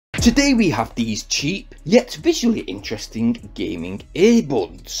Today we have these cheap, yet visually interesting gaming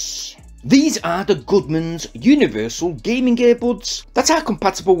earbuds. These are the Goodmans Universal Gaming Earbuds that are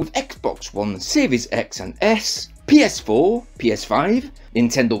compatible with Xbox One Series X and S, PS4, PS5,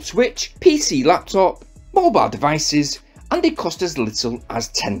 Nintendo Switch, PC laptop, mobile devices, and they cost as little as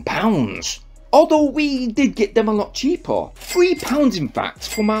 £10. Although we did get them a lot cheaper, £3 in fact,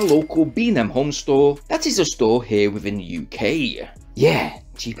 from our local B&M home store, that is a store here within the UK. Yeah,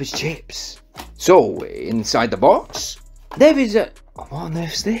 cheap as chips. So, inside the box, there is a... what on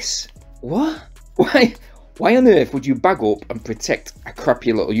earth's this? What? Why on earth would you bag up and protect a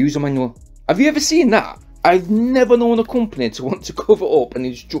crappy little user manual? Have you ever seen that? I've never known a company to want to cover up an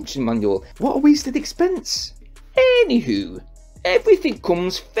instruction manual. What a wasted expense. Anywho, everything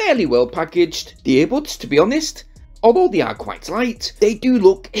comes fairly well packaged. The earbuds, to be honest, although they are quite light, they do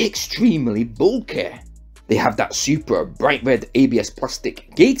look extremely bulky. They have that super bright red ABS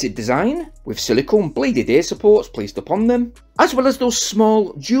plastic gated design with silicone bladed ear supports placed upon them, as well as those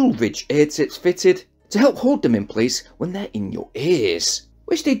small dual ridge ear tips fitted to help hold them in place when they're in your ears,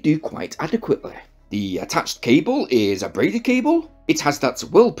 which they do quite adequately. The attached cable is a braided cable. It has that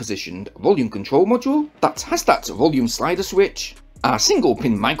well positioned volume control module that has that volume slider switch, a single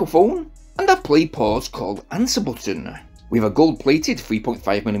pin microphone, and a play pause call answer button, with a gold plated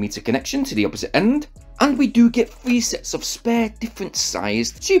 3.5mm connection to the opposite end. And we do get 3 sets of spare different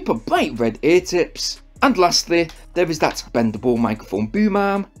sized super bright red ear tips. And lastly, there is that bendable microphone boom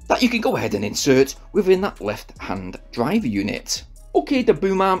arm that you can go ahead and insert within that left hand driver unit. Okay, the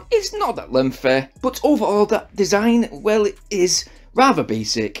boom arm is not that lengthy, but overall that design, well, it is rather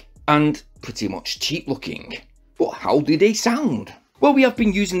basic and pretty much cheap looking. But how do they sound? Well, we have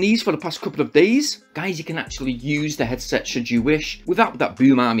been using these for the past couple of days. Guys, you can actually use the headset should you wish without that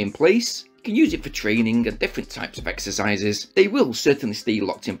boom arm in place. You can use it for training and different types of exercises. They will certainly stay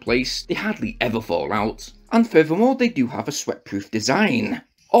locked in place, they hardly ever fall out, and furthermore they do have a sweat-proof design.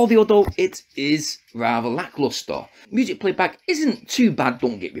 Although it is rather lackluster. Music playback isn't too bad,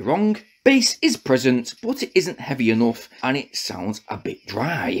 don't get me wrong. Bass is present, but it isn't heavy enough and it sounds a bit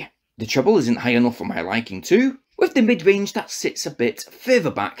dry. The treble isn't high enough for my liking too, with the mid-range that sits a bit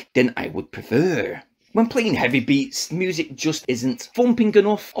further back than I would prefer. When playing heavy beats, music just isn't thumping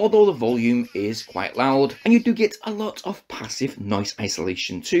enough, although the volume is quite loud, and you do get a lot of passive noise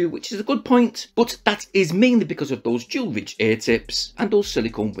isolation too, which is a good point, but that is mainly because of those dual ridge ear tips and those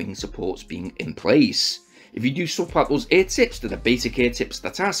silicone wing supports being in place. If you do swap out those ear tips to the basic ear tips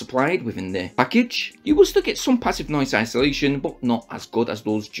that are supplied within the package, you will still get some passive noise isolation, but not as good as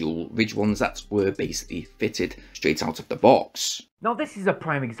those dual ridge ones that were basically fitted straight out of the box. Now this is a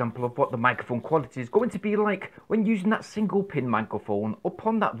prime example of what the microphone quality is going to be like when using that single pin microphone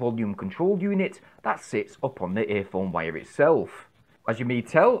upon that volume control unit that sits upon the earphone wire itself. As you may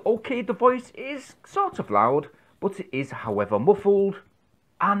tell, okay, the voice is sort of loud, but it is however muffled,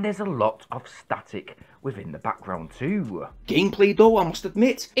 and there's a lot of static within the background too. Gameplay though, I must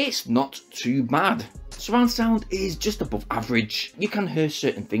admit, it's not too bad. Surround sound is just above average. You can hear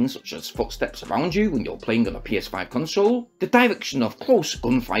certain things such as footsteps around you when you're playing on a PS5 console, the direction of close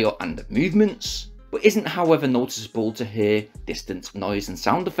gunfire and movements, but isn't however noticeable to hear distant noise and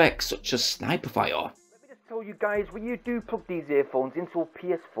sound effects such as sniper fire. Let me just tell you guys, when you do plug these earphones into a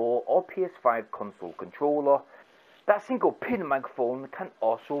PS4 or PS5 console controller, that single pin microphone can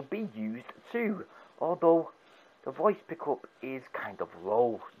also be used too, although the voice pickup is kind of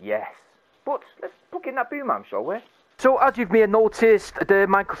low, yes. But let's plug in that boom arm, shall we? So as you may have noticed, the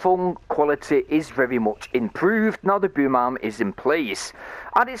microphone quality is very much improved now the boom arm is in place.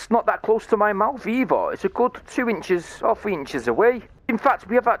 And it's not that close to my mouth either, it's a good 2 inches or 3 inches away. In fact,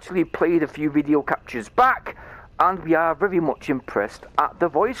 we have actually played a few video captures back, and we are very much impressed at the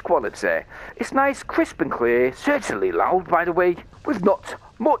voice quality. It's nice, crisp and clear, certainly loud by the way, with not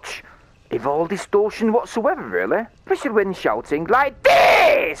much evolved distortion whatsoever really, especially when shouting like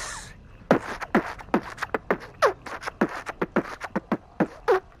this!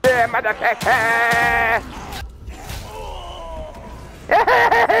 Yeah, motherfucker!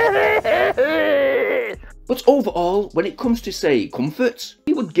 But overall, when it comes to say comfort,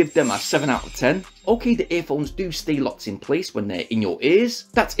 we would give them a 7 out of 10. Okay, the earphones do stay locked in place when they're in your ears.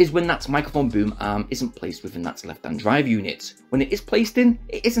 That is when that microphone boom arm isn't placed within that left hand drive unit. When it is placed in,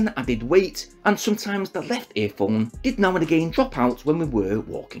 it is an added weight, and sometimes the left earphone did now and again drop out when we were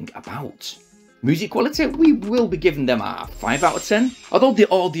walking about. Music quality, we will be giving them a 5 out of 10. Although the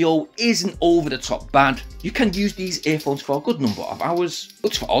audio isn't over the top bad, you can use these earphones for a good number of hours.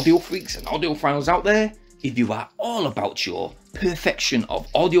 But for audio freaks and audiophiles out there, if you are all about your perfection of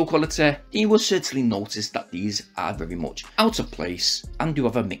audio quality, you will certainly notice that these are very much out of place and do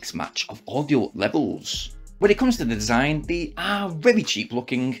have a mixed match of audio levels. When it comes to the design, they are very cheap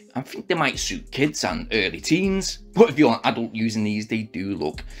looking. I think they might suit kids and early teens, but if you're an adult using these, they do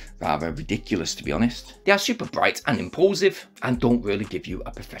look rather ridiculous, to be honest. They are super bright and imposing and don't really give you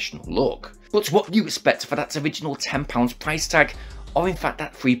a professional look. But what do you expect for that original £10 price tag, or in fact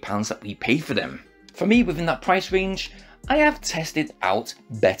that £3 that we pay for them? For me, within that price range, I have tested out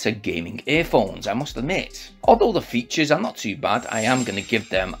better gaming earphones, I must admit. Although the features are not too bad, I am going to give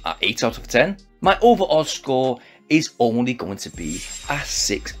them an 8 out of 10. My overall score is only going to be a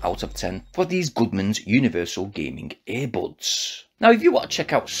 6 out of 10 for these Goodmans Universal Gaming Earbuds. Now, if you want to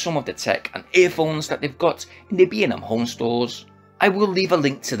check out some of the tech and earphones that they've got in the B&M home stores, I will leave a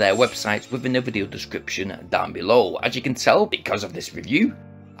link to their websites within the video description down below. As you can tell, because of this review,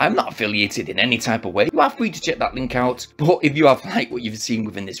 I'm not affiliated in any type of way. You are free to check that link out, but if you have liked what you've seen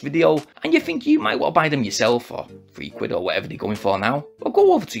within this video and you think you might want to buy them yourself for £3 or whatever they're going for now, well,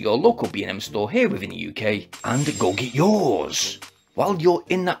 go over to your local B&M store here within the UK and go get yours. While you're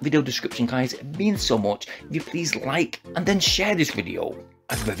in that video description, guys, it means so much if you please like and then share this video.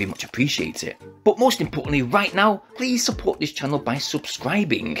 I'd very much appreciate it. But most importantly, right now, please support this channel by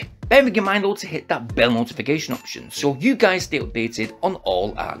subscribing. Bearing in mind though to hit that bell notification option so you guys stay updated on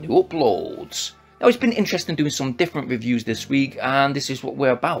all our new uploads. Now, it's been interesting doing some different reviews this week, and this is what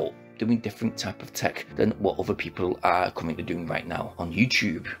we're about, doing different type of tech than what other people are currently doing right now on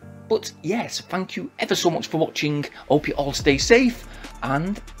YouTube. But yes, thank you ever so much for watching. Hope you all stay safe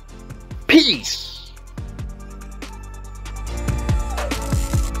and peace.